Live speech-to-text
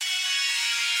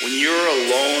When you're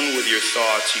alone with your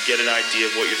thoughts, you get an idea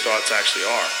of what your thoughts actually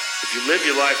are. If you live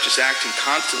your life just acting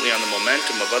constantly on the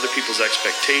momentum of other people's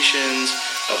expectations,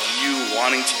 of you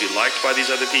wanting to be liked by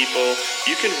these other people,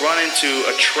 you can run into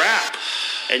a trap.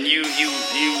 And you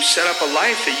set up a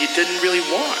life that you didn't really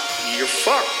want. You're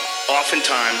fucked.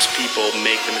 Oftentimes, people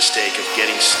make the mistake of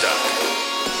getting stuck.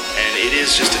 And it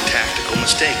is just a tactical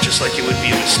mistake, just like it would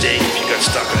be a mistake if you got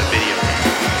stuck in a video game.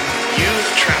 You've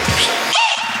trapped yourself.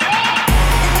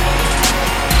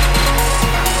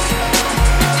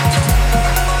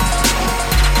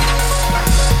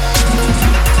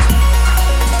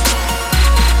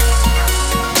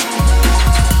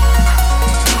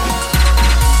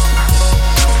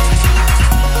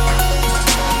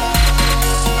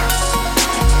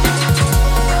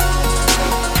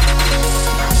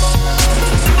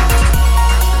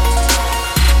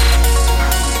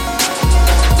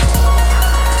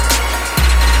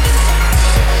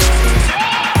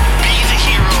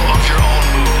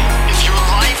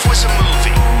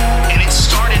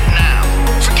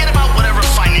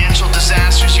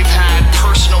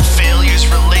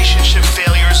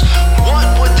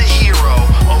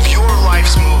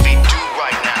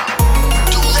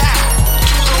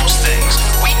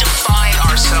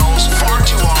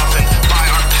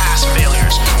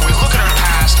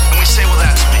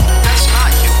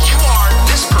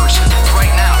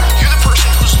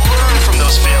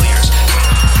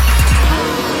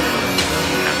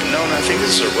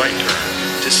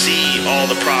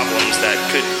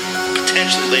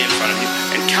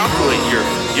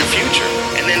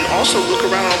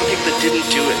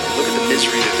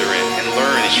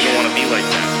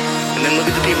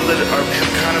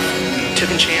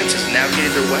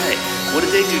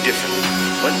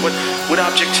 What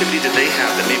objectivity do they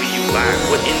have that maybe you lack?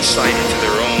 What insight into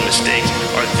their own mistakes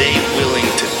are they willing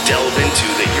to delve into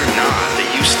that you're not,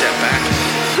 that you step back?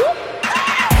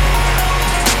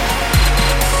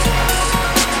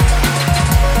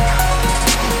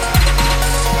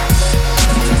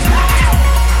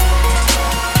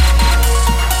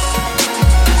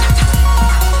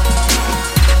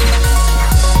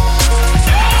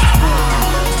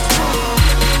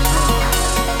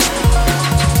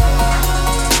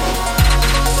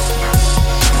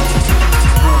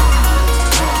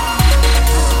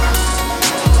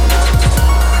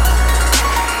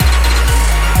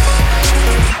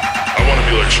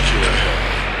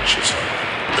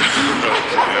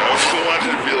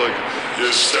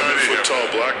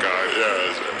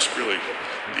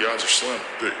 The odds are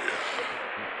slim.